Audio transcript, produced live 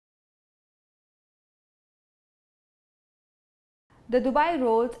The Dubai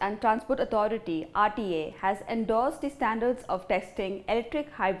Roads and Transport Authority (RTA) has endorsed the standards of testing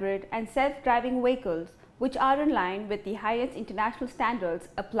electric, hybrid and self-driving vehicles, which are in line with the highest international standards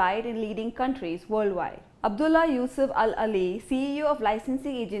applied in leading countries worldwide. Abdullah Yusuf Al Ali, CEO of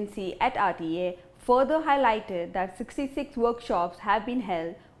licensing agency at RTA, further highlighted that 66 workshops have been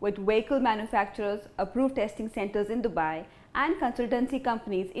held with vehicle manufacturers, approved testing centers in Dubai and consultancy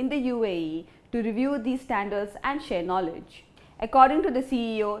companies in the UAE to review these standards and share knowledge. According to the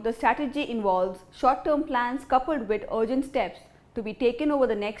CEO, the strategy involves short-term plans coupled with urgent steps to be taken over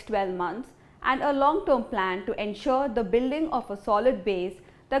the next 12 months and a long-term plan to ensure the building of a solid base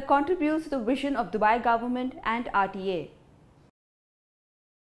that contributes to the vision of Dubai government and RTA.